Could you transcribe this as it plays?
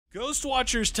Ghost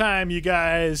Watchers time, you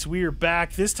guys. We are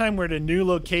back. This time we're at a new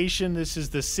location. This is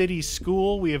the city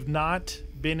school. We have not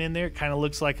been in there. It kind of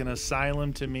looks like an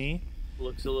asylum to me.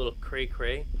 Looks a little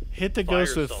cray-cray. Hit the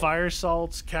ghost with fire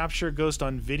salts, capture a ghost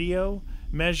on video,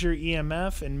 measure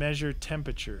EMF, and measure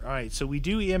temperature. All right, so we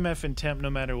do EMF and temp no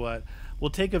matter what.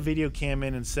 We'll take a video cam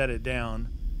in and set it down.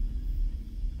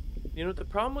 You know, the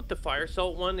problem with the fire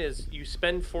salt one is you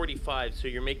spend 45, so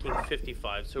you're making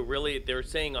 55. So really, they're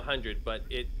saying 100, but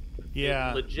it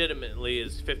legitimately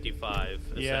is 55,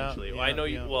 essentially. Yeah, I know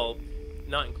you, well,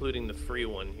 not including the free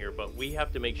one here, but we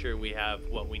have to make sure we have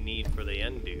what we need for the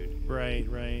end dude. Right,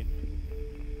 right.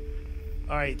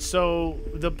 All right, so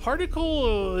the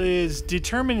particle is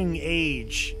determining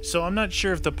age. So I'm not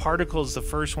sure if the particle is the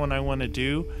first one I want to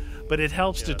do, but it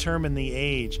helps determine the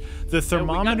age. The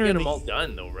thermometer... we gotta get them all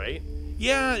done, though, right?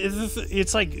 Yeah,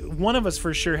 it's like one of us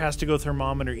for sure has to go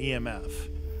thermometer EMF.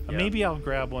 Yeah. Maybe I'll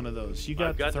grab one of those. You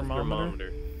got, the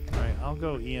thermometer? All right, I'll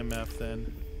go EMF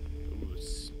then. Ooh,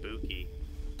 spooky.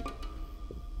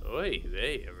 Oi,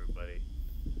 hey, everybody.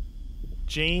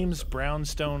 James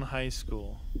Brownstone High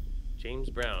School. James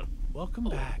Brown. Welcome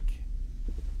back.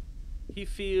 He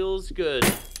feels good.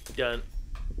 Done.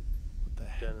 What the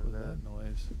heck was that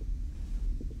noise?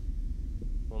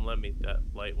 Won't let me. That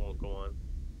light won't go on.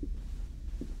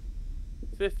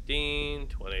 15,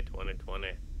 20, 20, 20.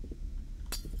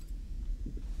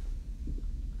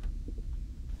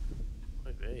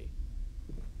 Hey.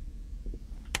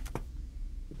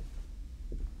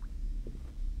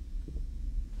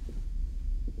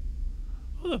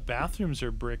 Oh, the bathrooms are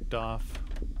bricked off.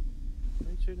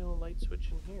 Why is there no light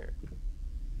switch in here?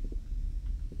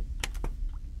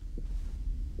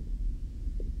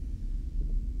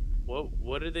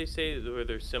 What did they say? Were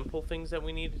there simple things that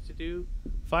we needed to do?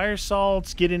 Fire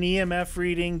salts, get an EMF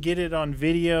reading, get it on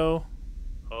video.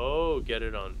 Oh, get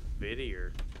it on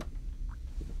video.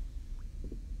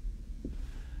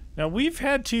 Now, we've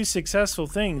had 2 successful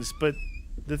things, but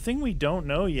the thing we don't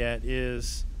know yet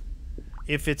is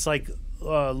if it's like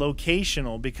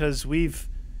locational, because we've,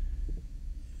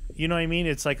 you know what I mean?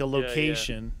 It's like a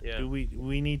location. Yeah. Do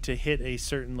we need to hit a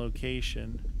certain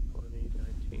location.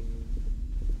 2019.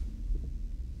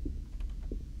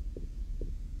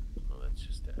 Oh, that's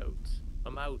just outs.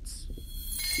 I'm outs.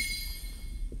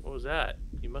 What was that?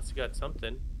 You must have got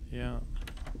something. Yeah.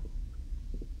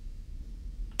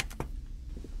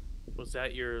 Was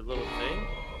that your little thing?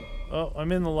 Oh,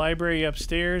 I'm in the library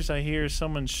upstairs. I hear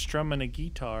someone strumming a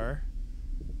guitar.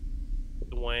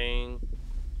 Dwang.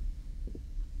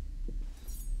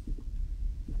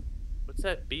 What's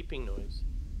that beeping noise?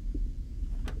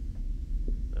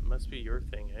 That must be your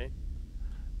thing, eh?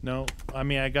 No, I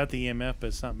mean, I got the EMF, but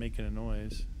it's not making a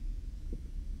noise.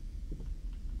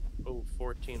 Oh,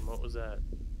 14. What was that?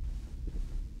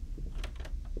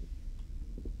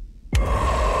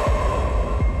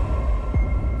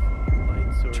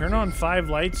 Turn on 5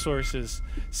 light sources.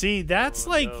 See, that's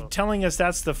telling us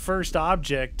that's the first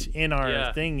object in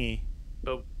our thingy.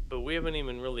 But we haven't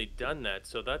even really done that,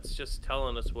 so that's just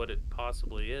telling us what it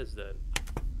possibly is then.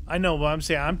 I know, but I'm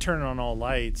saying I'm turning on all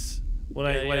lights. What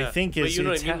I think is, but you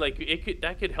know what I mean? Like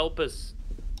that could help us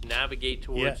navigate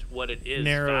towards what it is.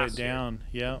 Narrow it down.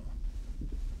 Yeah.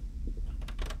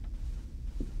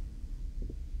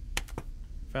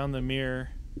 Found the mirror.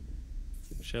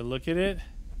 Should I look at it?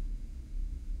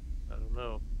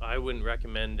 No, I wouldn't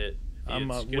recommend it. If I'm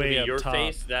it's gonna way be up your top.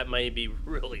 face, that might be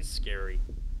really scary.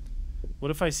 What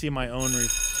if I see my own? All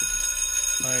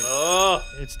right. Oh,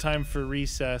 it's time for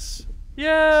recess.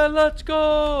 Yeah, let's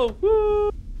go!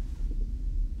 Woo!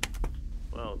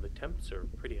 Wow, the temps are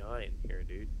pretty high in here,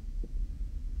 dude.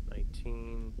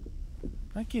 19.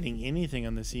 Not getting anything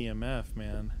on this EMF,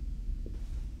 man.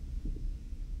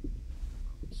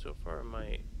 So far,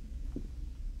 my.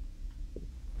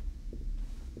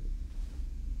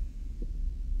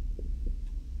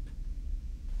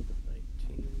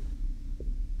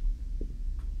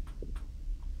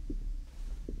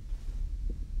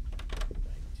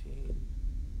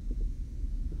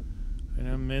 And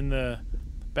I'm in the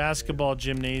basketball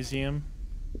gymnasium.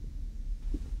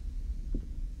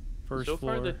 First floor. So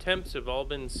far, the temps have all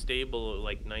been stable at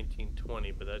like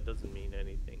 1920, but that doesn't mean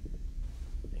anything.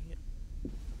 Dang it.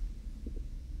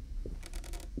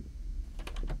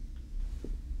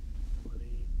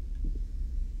 20.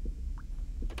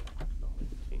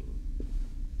 19.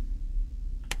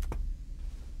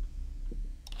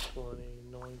 20,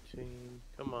 19.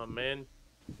 Come on, man.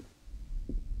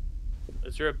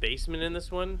 Is there a basement in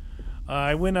this one?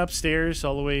 I went upstairs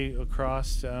all the way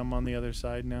across. I'm on the other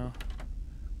side now.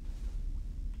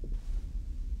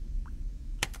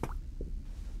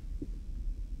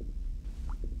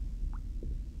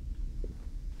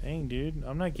 Dang, dude.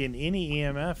 I'm not getting any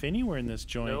EMF anywhere in this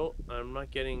joint. No, I'm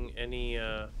not getting any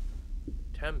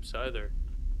temps either.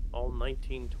 All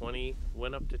 19, 20,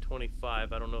 went up to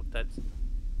 25. I don't know if that's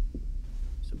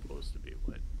supposed to be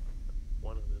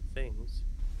one of the things.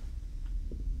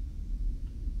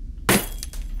 That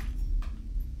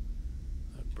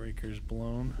breaker's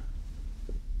blown.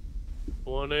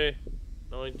 20,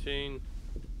 19,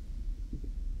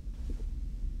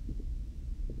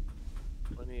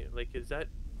 20. Like, is that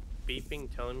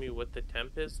beeping telling me what the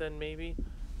temp is then, maybe?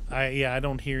 I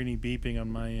don't hear any beeping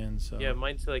on my end, so. Yeah,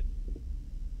 mine's like,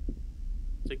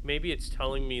 it's like maybe it's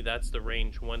telling me that's the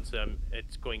range once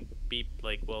it's going beep,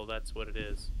 like, well, that's what it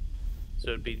is. So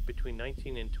it'd be between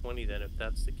 19 and 20 then, if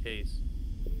that's the case.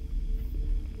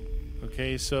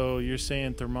 Okay, so you're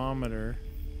saying thermometer.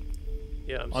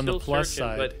 Yeah, I'm on still the plus searching,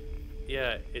 side. but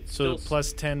yeah, it's so still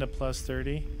plus 10 to plus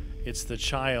 30. It's the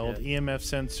child yeah. EMF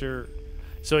sensor.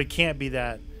 So it can't be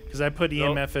that because I put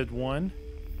EMF at 1.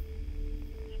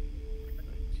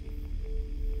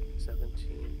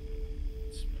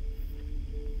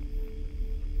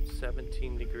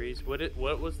 17 degrees.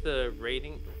 What was the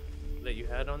rating that you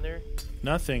had on there?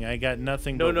 Nothing. I got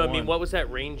nothing. No, but no. 1. I mean, what was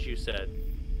that range you said?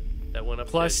 That went up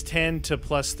plus to 10 to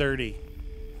plus 30. Okay.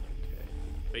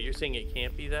 But you're saying it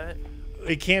can't be that?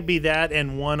 It can't be that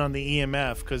and 1 on the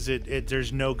EMF because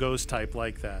there's no ghost type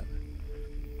like that.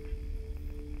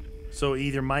 So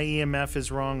either my EMF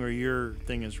is wrong or your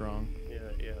thing is wrong. Yeah,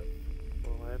 yeah.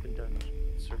 Well, I haven't done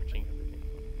searching everything.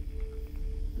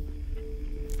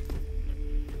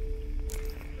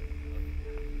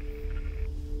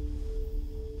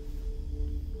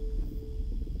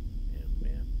 Yeah,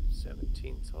 man.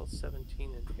 17. It's all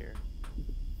 17 in here.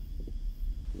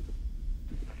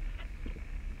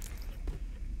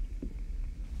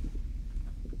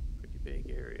 Pretty big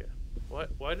area.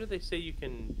 Why do they say you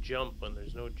can jump when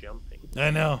there's no jumping?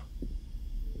 I know.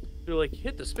 They're like,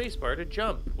 hit the space bar to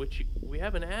jump, which we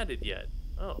haven't added yet.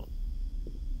 Oh.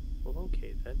 Well,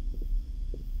 okay then.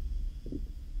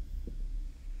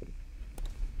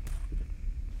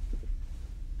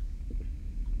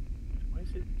 Why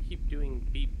does it keep doing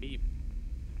beep beep?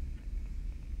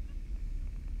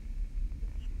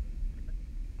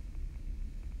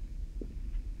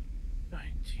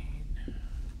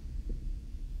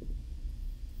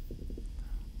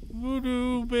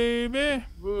 Voodoo, baby.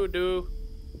 Voodoo.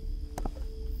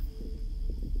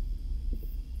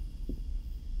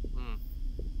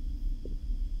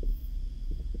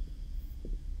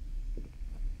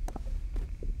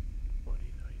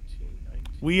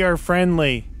 We are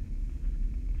friendly.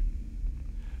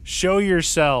 Show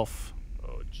yourself.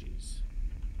 Oh, jeez.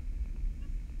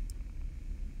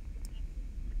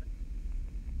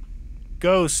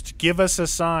 Ghost, give us a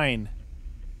sign.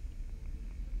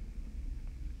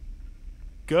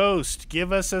 Ghost,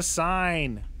 give us a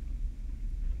sign.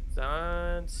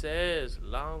 Sign says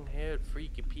long-haired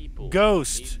freaky people.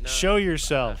 Ghost, show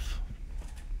yourself.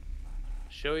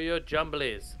 Show your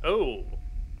jumblies. Oh.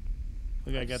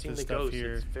 Look, I got this stuff ghost.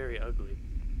 here. It's very ugly.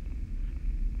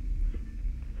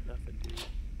 Nothing, dude.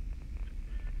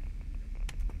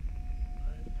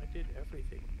 I did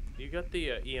everything. You got the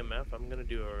EMF. I'm gonna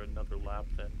do another lap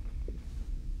then.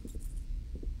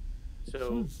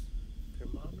 So,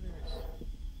 thermometers.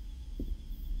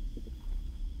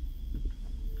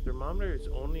 Thermometer is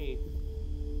only.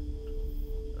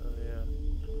 Oh yeah.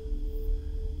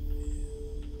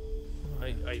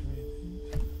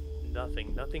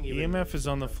 Nothing even. EMF is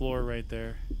on the floor right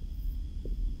there.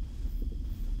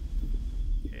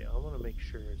 Okay, I want to make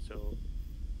sure, so.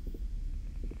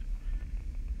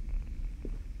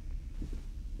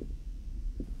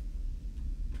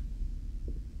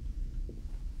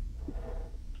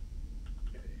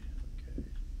 Okay.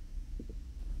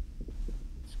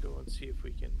 Let's go and see if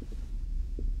we can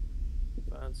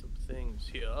find some things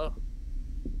here.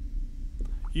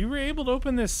 You were able to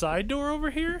open this side door over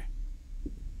here?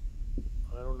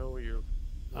 I don't know where you're.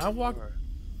 I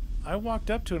walked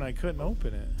up to it and I couldn't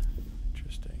open it.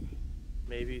 Interesting.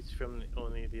 Maybe it's from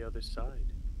only the other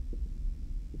side.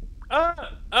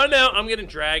 Ah! Oh no! I'm getting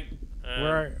dragged.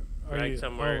 Where are dragged you?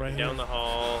 somewhere Oh, right down here. the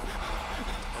hall.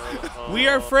 Down the hall. We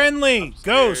are friendly. Upstairs.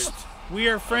 Ghost. We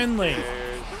are friendly.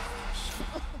 Upstairs.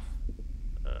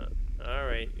 All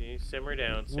right, you simmer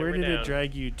down. Simmer Where did down. it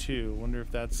drag you to? Wonder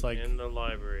if that's like. In the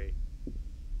library.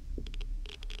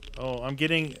 Oh, I'm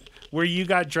getting where you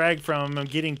got dragged from. I'm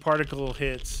getting particle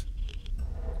hits.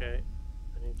 Okay.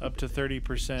 Up to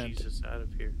 30%. Jesus, out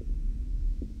of here.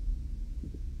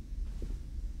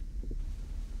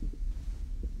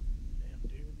 Damn,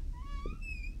 dude.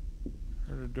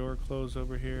 Heard a door close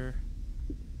over here.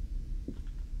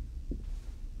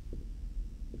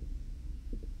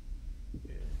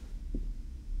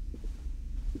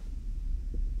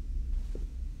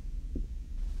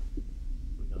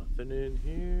 Nothing in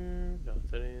here,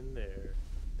 nothing in there.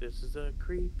 This is a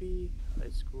creepy high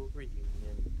school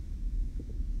reunion.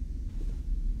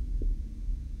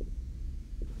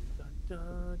 Dun,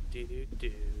 dun, doo, doo,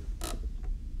 doo.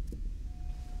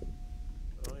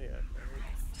 Oh yeah.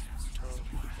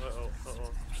 Oh,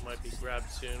 uh-oh. Might be grabbed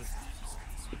soon.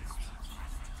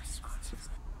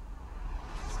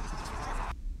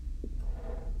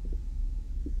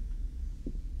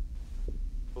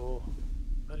 Oh,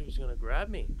 I thought he was gonna grab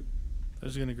me. I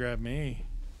was gonna grab me.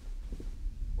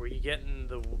 Were you getting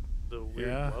the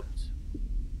weird whoops?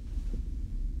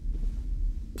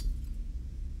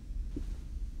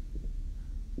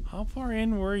 How far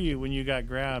in were you when you got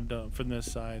grabbed from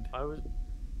this side? I was.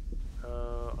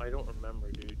 I don't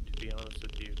remember, dude. To be honest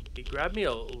with you, he grabbed me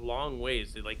a long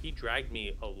ways. Like he dragged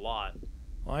me a lot.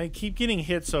 Well, I keep getting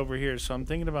hits over here, so I'm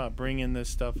thinking about bringing this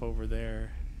stuff over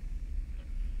there.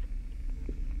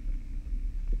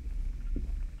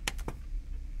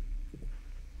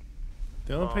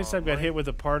 The only place I've got hit with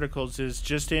the particles is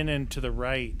just in and to the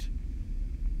right.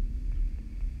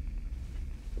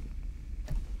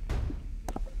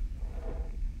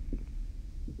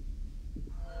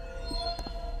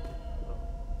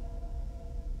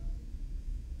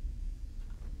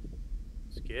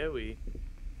 Scary.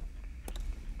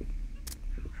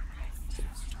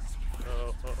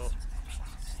 Uh-oh.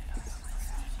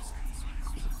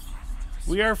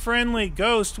 We are friendly,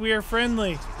 Ghost. We are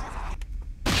friendly.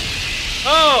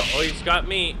 Oh, he's got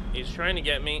me. He's trying to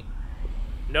get me.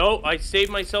 No, I saved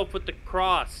myself with the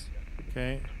cross.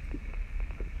 Okay.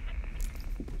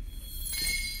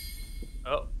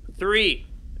 Oh, 3.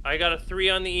 I got a 3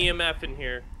 on the EMF in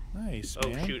here. Nice,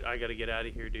 man. Oh, shoot. I got to get out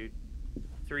of here, dude.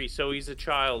 3. So he's a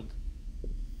child.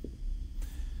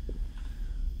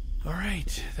 All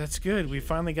right. That's good. We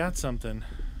finally got something.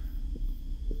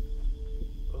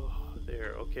 Oh,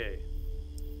 there. Okay.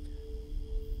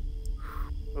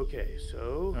 Okay,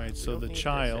 so... All right, so the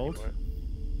child...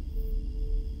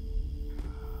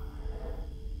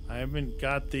 I haven't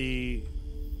got the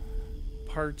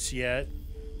parts yet.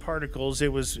 Particles.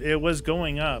 It was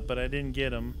going up, but I didn't get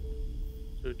them.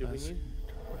 So do we need...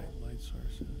 Right, light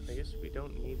sources. I guess we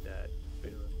don't need that.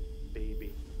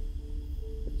 Baby.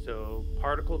 So,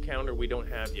 particle counter we don't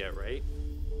have yet, right?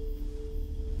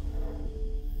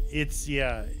 It's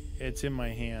in my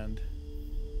hand.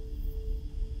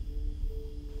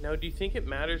 Now, do you think it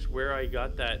matters where I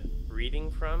got that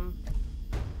reading from?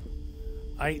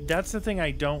 That's the thing I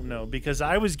don't know, because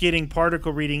I was getting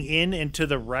particle reading in and to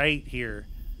the right here.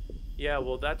 Yeah,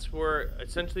 well, that's where,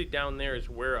 essentially down there is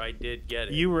where I did get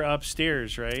it. You were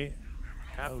upstairs, right?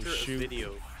 After a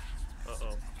video.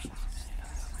 Uh-oh.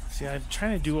 See, I'm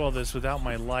trying to do all this without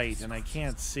my light, and I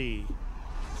can't see.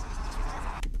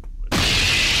 Oh.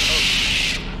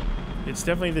 It's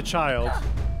definitely the child,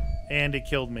 and it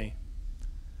killed me.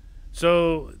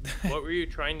 So... What were you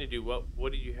trying to do?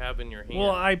 What did you have in your hand?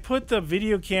 Well, I put the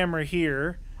video camera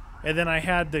here, and then I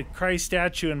had the Christ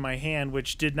statue in my hand,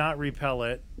 which did not repel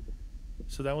it.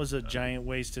 So that was a giant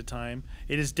waste of time.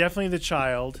 It is definitely the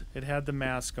child. It had the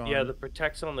mask on. Yeah, the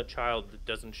protects on the child that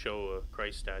doesn't show a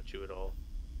Christ statue at all.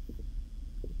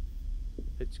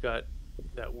 It's got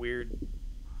that weird...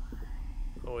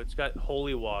 Oh, it's got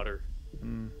holy water.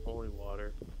 Holy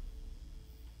water.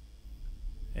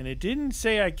 And it didn't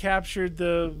say I captured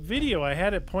the video. I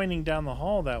had it pointing down the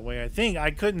hall that way. I think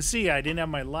I couldn't see. I didn't have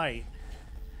my light.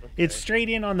 Okay. It's straight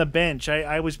in on the bench.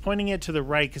 I was pointing it to the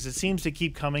right because it seems to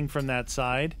keep coming from that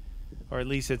side. Or at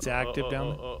least it's active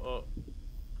down there.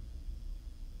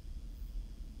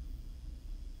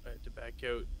 I have to back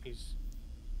out. He's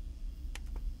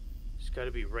got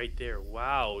to be right there.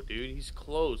 Wow, dude. He's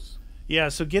close. Yeah,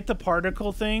 so get the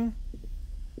particle thing.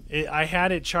 I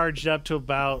had it charged up to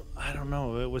about, I don't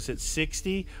know, was it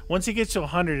 60? Once it gets to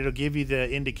 100, it'll give you the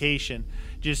indication.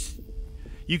 Just,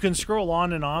 you can scroll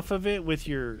on and off of it with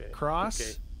your cross.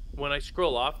 Okay. When I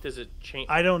scroll off, does it change?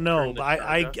 I don't know, but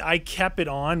I kept it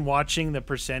on watching the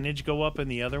percentage go up in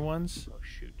the other ones. Oh,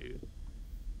 shoot, dude.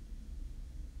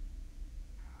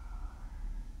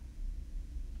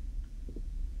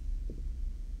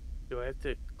 Do I have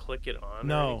to click it on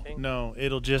or anything? No,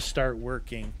 it'll just start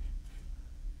working.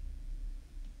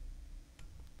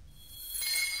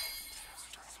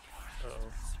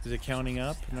 Is it counting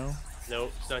up? No? No,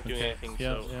 it's not doing anything.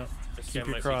 Yeah, so yeah. This Keep guy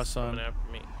your might cross be on. coming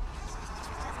after me.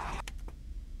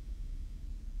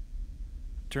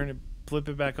 Turn it, flip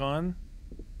it back on.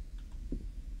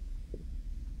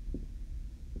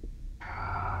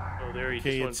 Oh, there he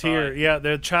Okay, just it's went here. by. Yeah,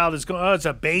 the child is going. Oh, it's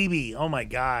a baby. Oh my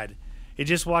God! It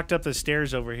just walked up the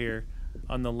stairs over here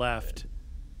on the left.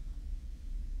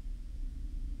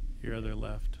 Your other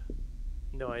left.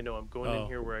 No, I know. I'm going in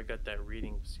here where I got that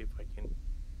reading to see if I can.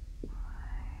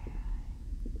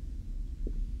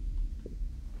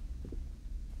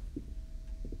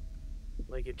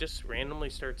 Like, it just randomly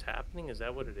starts happening? Is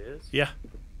that what it is? Yeah.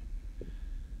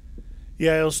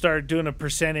 Yeah, it'll start doing a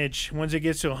percentage. Once it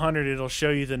gets to 100, it'll show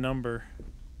you the number.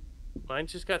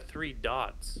 Mine's just got 3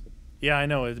 dots. Yeah, I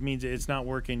know. It means it's not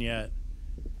working yet.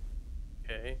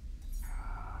 Okay.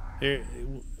 There,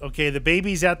 okay, the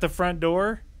baby's at the front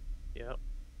door. Yep.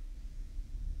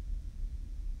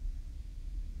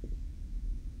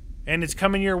 And it's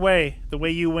coming your way, the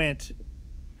way you went.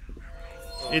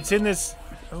 It's in this...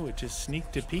 Oh, it just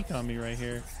sneaked a peek on me right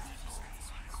here.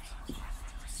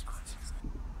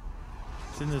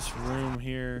 It's in this room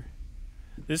here.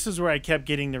 This is where I kept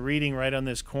getting the reading, right on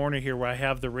this corner here where I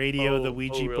have the radio, the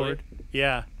Ouija board.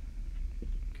 Yeah.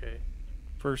 Okay.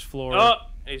 First floor. Oh,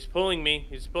 he's pulling me.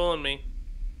 He's pulling me.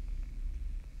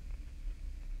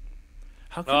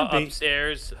 How can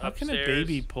upstairs. How can a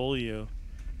baby pull you?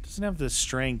 Doesn't have the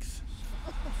strength.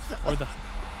 Or the...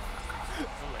 Oh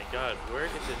my god, where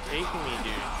is it taking me,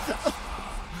 dude?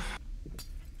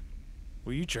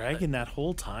 Were you dragging that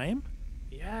whole time?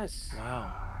 Yes.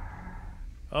 Wow.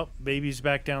 Oh, baby's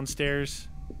back downstairs.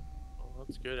 Oh,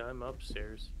 that's good. I'm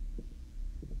upstairs.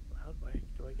 How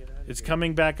do I get out of here? It's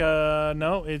coming back.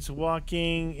 No, it's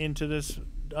walking into this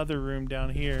other room down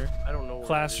here. I don't know where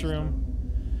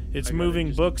classroom. It's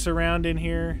moving books around in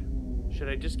here. Should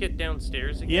I just get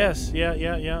downstairs again? Yes.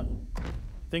 Yeah.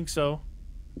 Think so.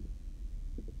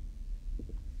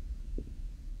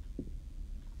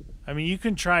 I mean, you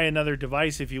can try another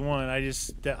device if you want.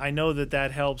 I know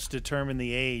that helps determine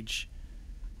the age.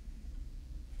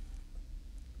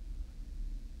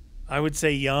 I would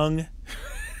say young.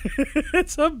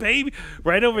 It's a baby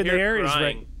right over there. Is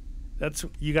right. That's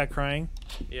you got crying.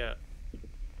 Yeah.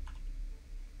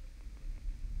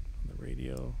 On the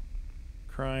radio,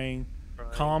 crying,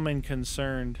 calm and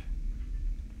concerned.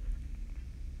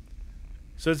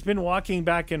 So it's been walking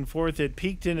back and forth. It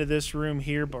peeked into this room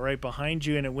here, but right behind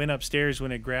you, and it went upstairs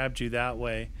when it grabbed you that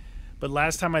way. But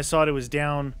last time I saw it, it was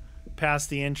down past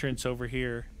the entrance over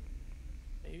here.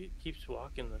 Maybe it keeps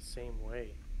walking the same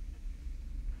way.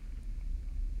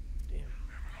 Damn.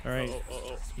 All right,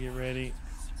 get ready.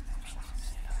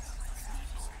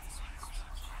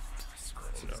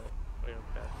 Oh no, I got a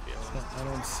bad feeling. I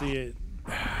don't see it.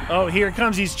 Oh, here it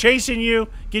comes. He's chasing you.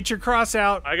 Get your cross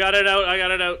out. I got it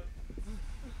out.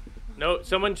 No,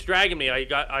 someone's dragging me. I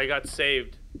got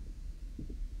saved.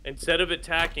 Instead of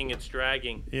attacking, it's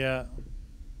dragging. Yeah.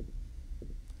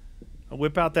 I'll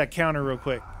whip out that counter real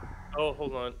quick. Oh,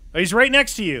 hold on. Oh, he's right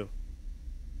next to you.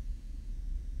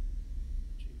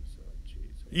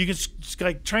 Jeez. You can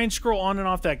like try and scroll on and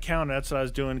off that counter. That's what I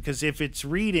was doing. Because if it's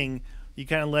reading, you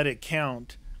kind of let it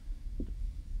count.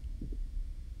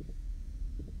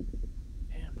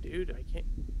 Damn, dude, I can't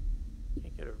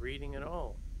get a reading at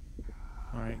all.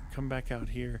 All right, come back out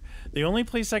here. The only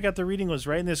place I got the reading was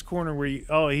right in this corner where you...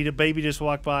 Oh, the baby just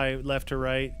walked by left to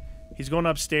right. He's going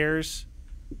upstairs.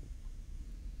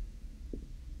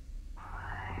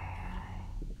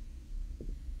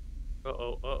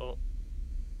 Uh-oh.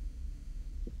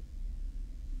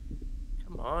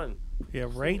 Come on. Yeah,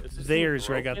 right there is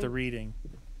where I got the reading.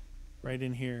 Right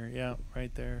in here. Yeah,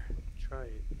 right there. Try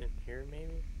it in here,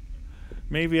 maybe?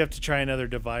 Maybe you have to try another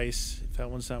device if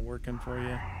that one's not working for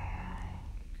you.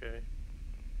 Okay.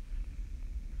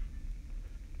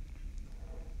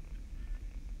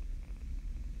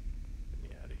 Get me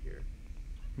out of here.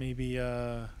 Maybe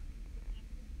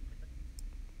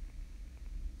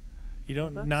you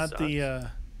don't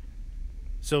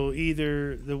so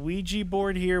either the Ouija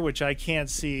board here, which I can't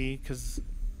see because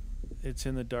it's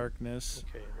in the darkness.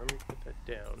 Okay, let me put that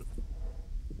down.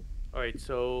 All right,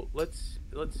 so let's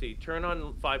see. Turn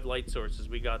on 5 light sources.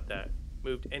 We got that.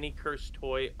 Moved any cursed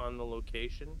toy on the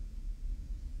location.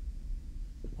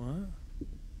 What?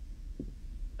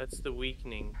 That's the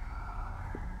weakening.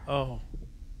 Oh.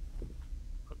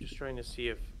 I'm just trying to see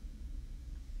if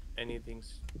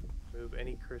anything's... Move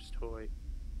any cursed toy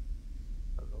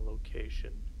on the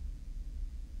location.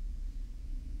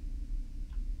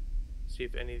 See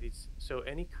if any of these... So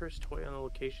any cursed toy on the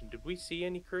location. Did we see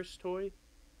any cursed toy?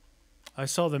 I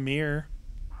saw the mirror.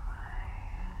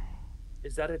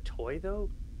 Is that a toy,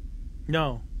 though?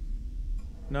 No.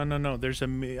 No. There's a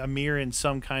mirror in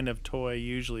some kind of toy,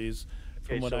 usually, is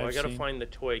from what I've seen. I gotta find the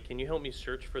toy. Can you help me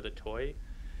search for the toy?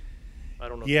 I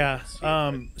don't know. Yeah.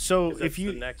 So if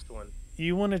you... the next one.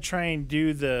 You want to try and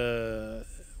do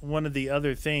one of the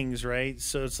other things, right?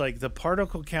 So it's like the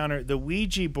particle counter, the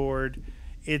Ouija board,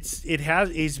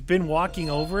 he's been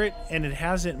walking over it, and it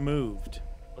hasn't moved.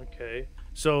 Okay.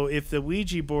 So if the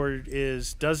Ouija board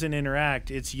doesn't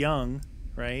interact, it's young,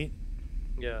 right?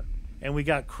 Yeah. And we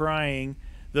got crying.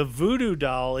 The voodoo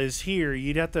doll is here.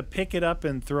 You'd have to pick it up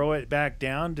and throw it back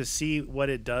down to see what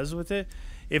it does with it.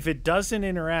 If it doesn't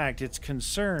interact, it's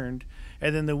concerned,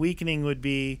 and then the weakening would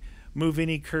be move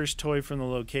any cursed toy from the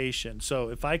location. So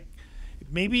if I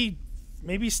maybe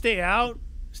stay out,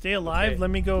 stay alive. Okay. Let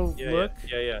me go look.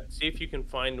 Yeah. See if you can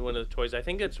find one of the toys. I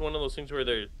think it's one of those things where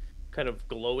they're kind of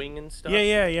glowing and stuff.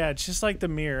 Yeah. It's just like the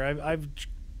mirror. I've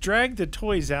dragged the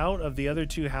toys out of the other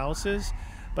two houses,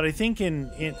 but I think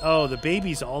the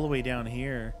baby's all the way down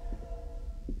here.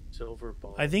 Silver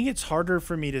ball. I think it's harder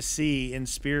for me to see in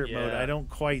spirit mode. I don't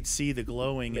quite see the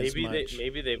glowing as much.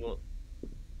 Maybe they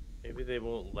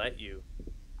won't let you.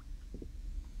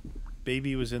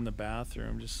 Baby was in the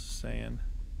bathroom, just saying.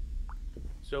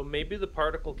 So maybe the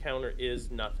particle counter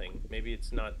is nothing. Maybe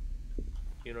it's not.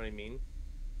 You know what I mean?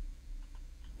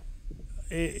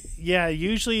 Yeah,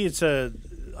 usually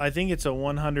I think it's a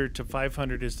 100 to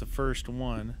 500 is the first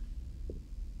one.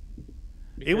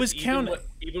 Because it was counted.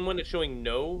 Even when it's showing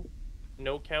no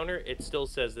counter, it still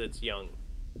says that it's young.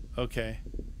 Okay.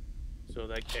 So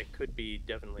that could be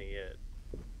definitely it.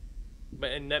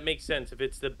 And that makes sense. If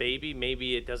it's the baby,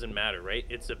 maybe it doesn't matter, right?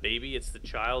 It's the baby, it's the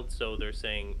child, so they're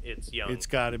saying it's young. It's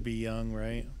got to be young,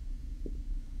 right?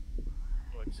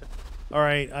 All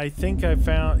right, I think I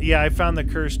found the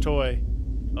cursed toy.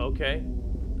 Okay.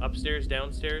 Upstairs,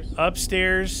 downstairs?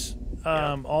 Upstairs,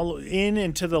 all in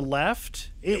and to the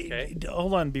left. Okay.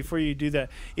 Hold on, before you do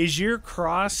that. Is your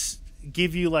cross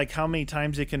give you like how many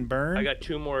times it can burn? I got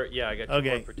two more. Yeah, I got two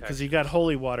more protection. Because you got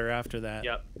holy water after that.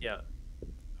 Yep, yeah.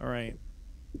 All right.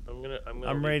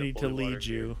 I'm ready to lead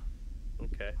you.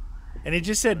 Okay. And it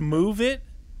just said move it?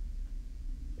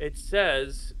 It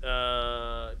says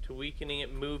to weakening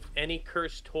it, move any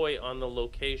cursed toy on the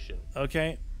location.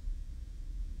 Okay.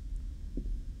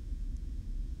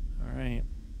 All right.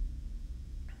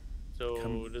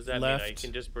 So does that mean I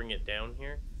can just bring it down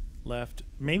here? Left.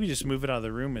 Maybe just move it out of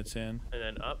the room it's in. And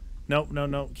then up?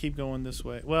 No. Keep going this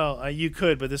way. Well, you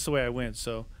could, but this is the way I went,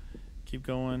 so keep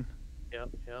going. Yep.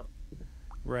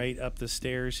 Right up the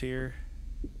stairs here.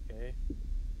 Okay.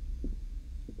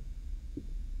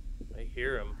 I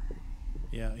hear him.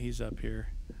 Yeah, he's up here.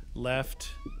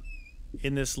 Left.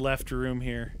 In this left room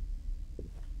here.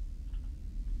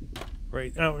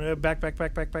 Right. Oh, back.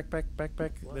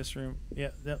 What? This room.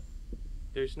 Yeah. Yep.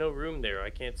 There's no room there. I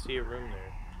can't see a room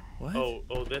there. What?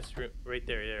 Oh, this room right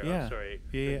there. Yeah. I'm sorry.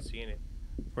 Yeah. Couldn't see it.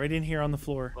 Right in here on the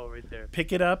floor. Oh, right there.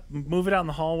 Pick it up, move it out in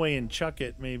the hallway, and chuck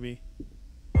it, maybe.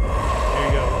 There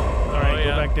you go. All right,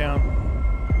 go back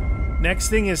down. Next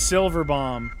thing is Silver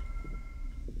Bomb.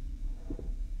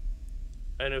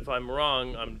 And if I'm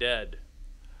wrong, I'm dead.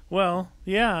 Well,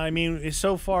 yeah, I mean,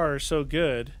 so far, so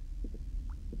good.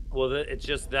 Well, it's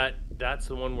just that's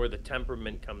the one where the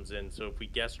temperament comes in. So if we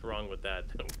guessed wrong with that,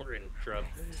 then we're in trouble.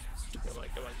 Come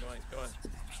on.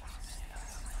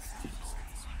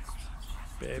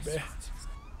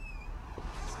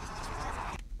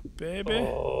 Baby.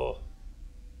 Oh,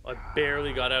 I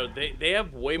barely got out. They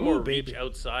have way more reach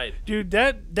outside. Dude,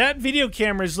 that video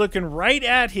camera is looking right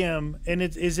at him, and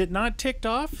is it not ticked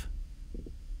off?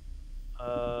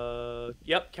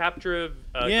 Yep, capture of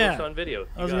ghost on video.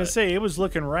 I was gonna say it was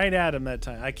looking right at him that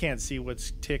time. I can't see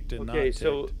what's ticked and not ticked.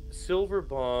 Okay, so Silver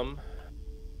Bomb,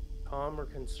 calm or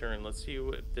concern. Let's see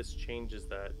if this changes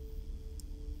that.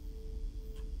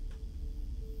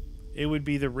 It would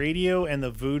be the radio and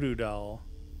the voodoo doll.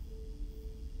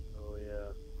 Oh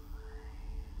yeah.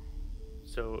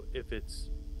 So if it's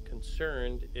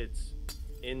concerned, it's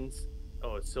it's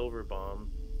Silver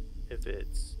Bomb. If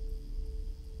it's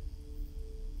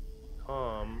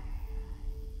calm,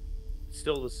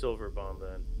 still the Silver Bomb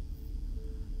then.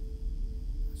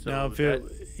 So now,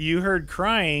 if you heard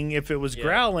crying, if it was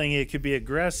growling, it could be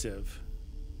aggressive.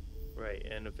 Right,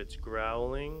 and if it's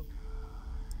growling,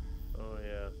 oh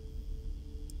yeah.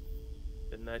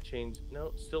 Then that changed.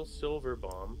 No, still Silver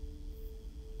Bomb.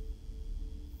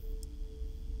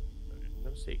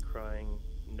 No say crying.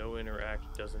 No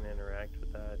doesn't interact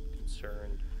with that.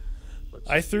 Concerned.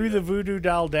 I threw the voodoo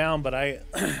doll down, but I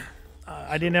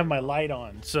didn't have my light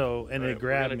on, so it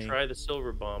grabbed me. We're gonna try the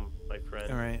Silver Bomb, my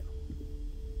friend. All right.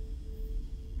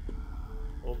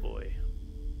 Oh boy.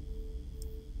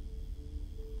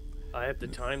 I have to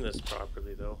time this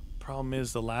properly though. Problem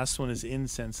is the last one is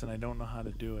incense, and I don't know how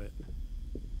to do it.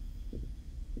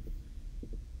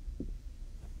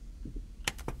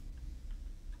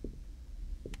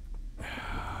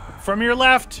 From your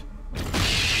left.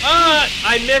 Ah!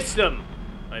 I missed him.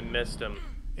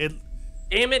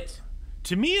 Damn it.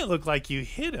 To me, it looked like you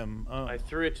hit him. Oh. I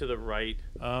threw it to the right.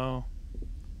 Oh.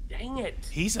 Dang it.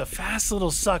 He's a fast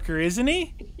little sucker, isn't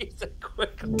he? He's a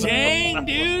quick. Dang,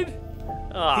 dude.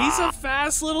 He's a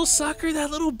fast little sucker,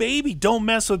 that little baby. Don't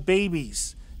mess with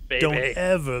babies. Baby. Don't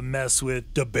ever mess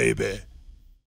with the baby.